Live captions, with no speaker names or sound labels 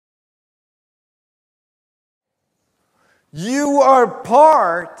You are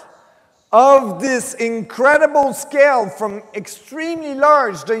part of this incredible scale from extremely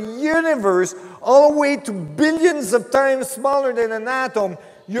large, the universe, all the way to billions of times smaller than an atom.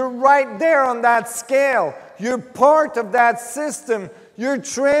 You're right there on that scale. You're part of that system. You're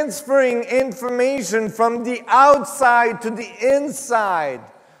transferring information from the outside to the inside,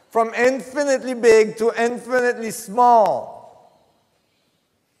 from infinitely big to infinitely small.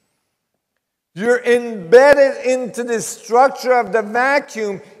 You're embedded into the structure of the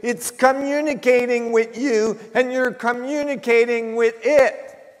vacuum. It's communicating with you, and you're communicating with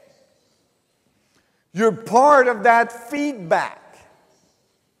it. You're part of that feedback.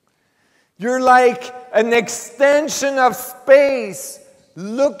 You're like an extension of space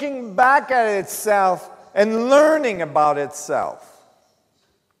looking back at itself and learning about itself.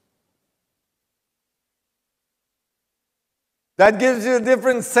 That gives you a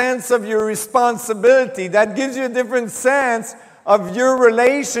different sense of your responsibility. That gives you a different sense of your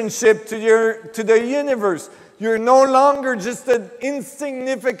relationship to the universe. You're no longer just an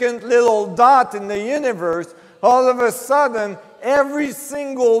insignificant little dot in the universe. All of a sudden, every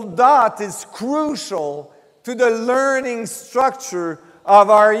single dot is crucial to the learning structure of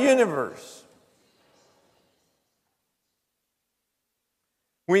our universe.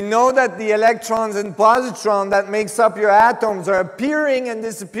 We know that the electrons and positrons that makes up your atoms are appearing and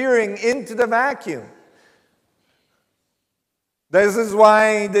disappearing into the vacuum. This is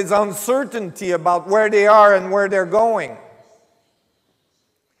why there's uncertainty about where they are and where they're going.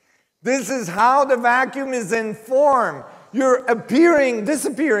 This is how the vacuum is informed. You're appearing,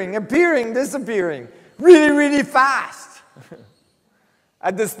 disappearing, appearing, disappearing, really, really fast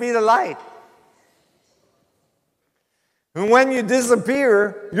at the speed of light. And when you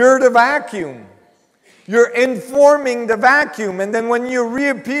disappear, you're the vacuum. You're informing the vacuum. And then when you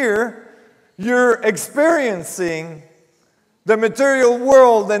reappear, you're experiencing the material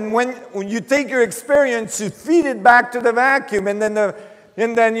world. And when you take your experience, you feed it back to the vacuum. And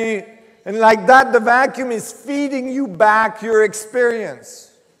like that, the vacuum is feeding you back your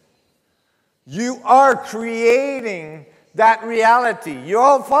experience. You are creating that reality. You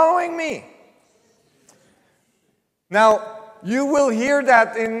all following me? Now, you will hear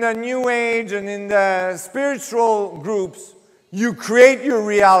that in the New Age and in the spiritual groups. You create your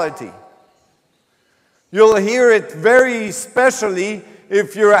reality. You'll hear it very especially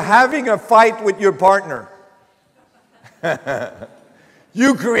if you're having a fight with your partner.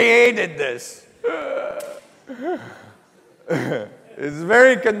 You created this. It's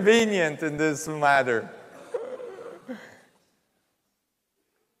very convenient in this matter.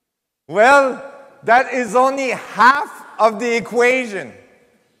 Well, that is only half of the equation.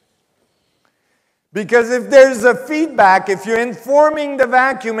 Because if there's a feedback, if you're informing the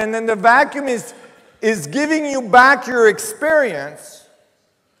vacuum and then the vacuum is giving you back your experience,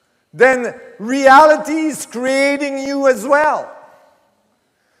 then reality is creating you as well.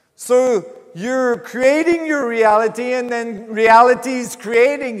 So you're creating your reality and then reality is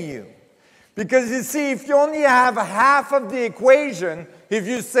creating you. Because you see, if you only have half of the equation, if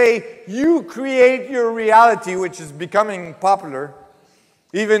you say you create your reality, which is becoming popular,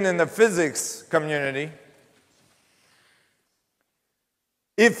 even in the physics community,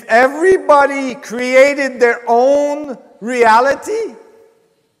 if everybody created their own reality,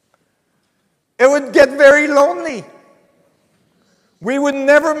 it would get very lonely. We would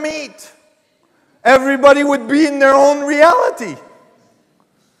never meet. Everybody would be in their own reality.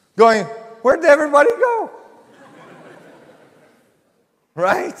 Going, where'd everybody go?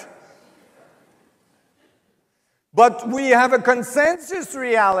 Right? But we have a consensus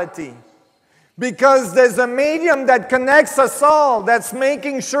reality because there's a medium that connects us all, that's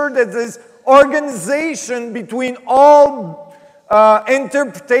making sure that there's organization between all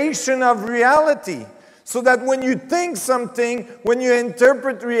interpretation of reality. So that when you think something, when you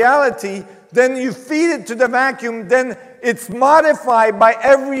interpret reality, then you feed it to the vacuum, then it's modified by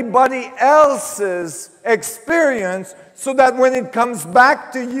everybody else's experience so that when it comes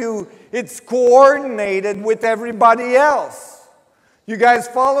back to you, it's coordinated with everybody else. You guys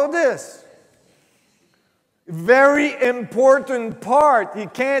follow this? Very important part. You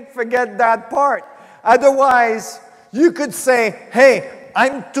can't forget that part. Otherwise, you could say, hey,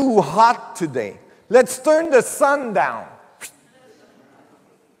 I'm too hot today. Let's turn the sun down.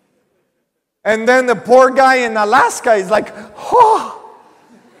 And then the poor guy in Alaska is like, oh,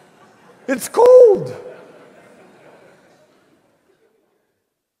 it's cold.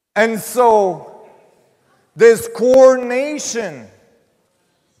 And so there's coordination.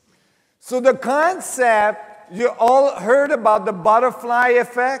 So the concept, you all heard about the butterfly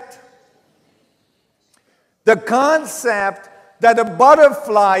effect? The concept that a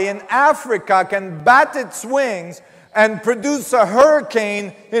butterfly in Africa can bat its wings and produce a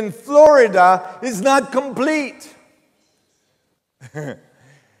hurricane in Florida is not complete.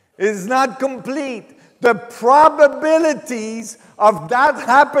 It's not complete. The probabilities of that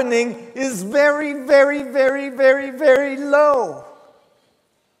happening is very, very, very, very, very low.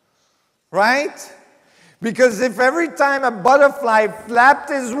 Right? Because if every time a butterfly flapped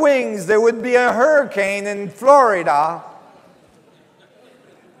his wings, there would be a hurricane in Florida,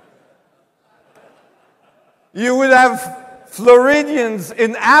 you would have Floridians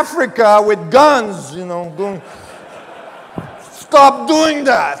in Africa with guns, you know, going, stop doing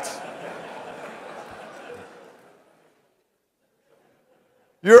that.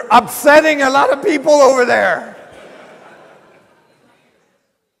 You're upsetting a lot of people over there.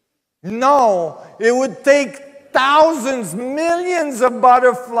 No, it would take thousands, millions of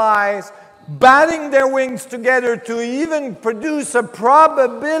butterflies batting their wings together to even produce a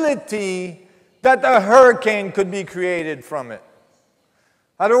probability that a hurricane could be created from it.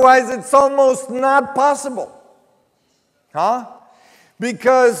 Otherwise, it's almost not possible. Huh?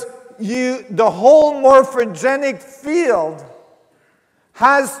 Because the whole morphogenic field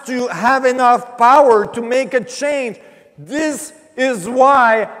has to have enough power to make a change. This is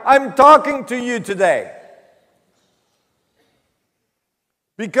why I'm talking to you today.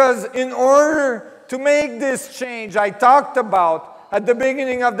 Because in order to make this change I talked about at the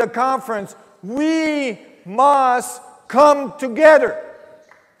beginning of the conference, we must come together.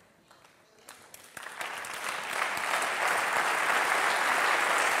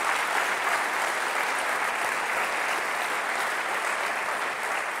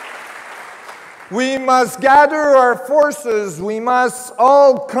 We must gather our forces. We must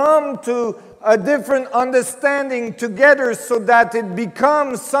all come to a different understanding together so that it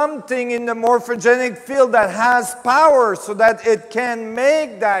becomes something in the morphogenic field that has power, so that it can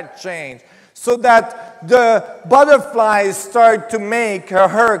make that change, so that the butterflies start to make a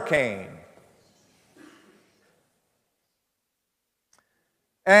hurricane.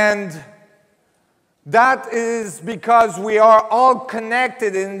 And that is because we are all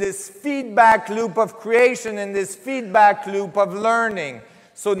connected in this feedback loop of creation, in this feedback loop of learning.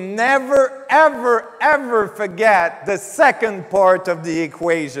 So never, ever, ever forget the second part of the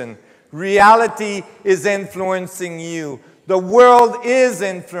equation. Reality is influencing you. The world is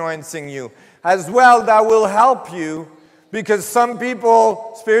influencing you. As well, that will help you, because some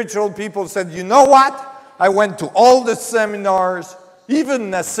people, spiritual people, said, you know what? I went to all the seminars,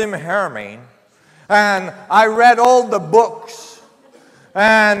 even Nassim Haramein, and I read all the books,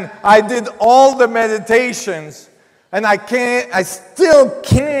 and I did all the meditations, and I still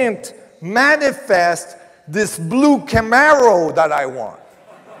can't manifest this blue Camaro that I want.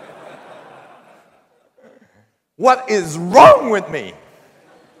 What is wrong with me?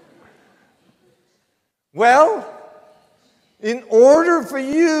 Well, in order for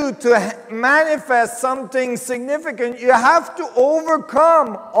you to manifest something significant, you have to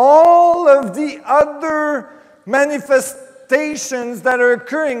overcome all of the other manifestations that are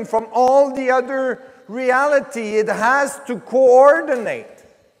occurring from all the other reality. It has to coordinate.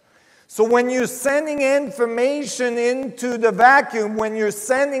 So when you're sending information into the vacuum, when you're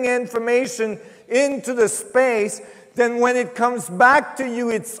sending information into the space, then when it comes back to you,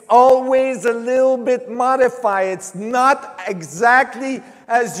 it's always a little bit modified. It's not exactly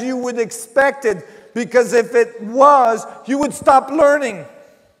as you would expect it, because if it was, you would stop learning.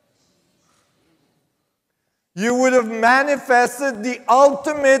 You would have manifested the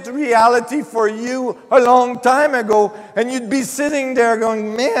ultimate reality for you a long time ago, and you'd be sitting there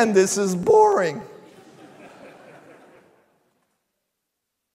going, man, this is boring.